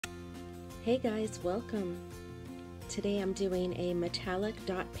Hey guys, welcome! Today I'm doing a metallic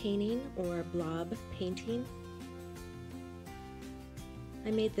dot painting or blob painting. I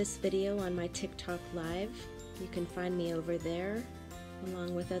made this video on my TikTok live. You can find me over there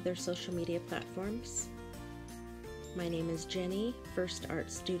along with other social media platforms. My name is Jenny, First Art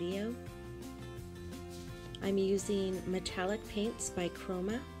Studio. I'm using metallic paints by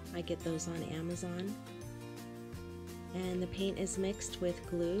Chroma. I get those on Amazon. And the paint is mixed with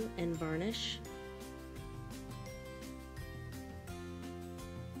glue and varnish.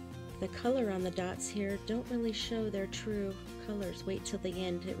 The color on the dots here don't really show their true colors. Wait till the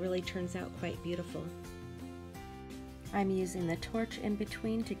end, it really turns out quite beautiful. I'm using the torch in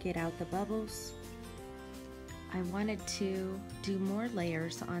between to get out the bubbles. I wanted to do more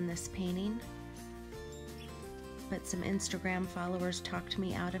layers on this painting, but some Instagram followers talked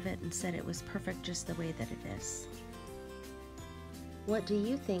me out of it and said it was perfect just the way that it is. What do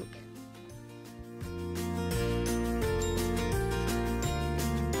you think?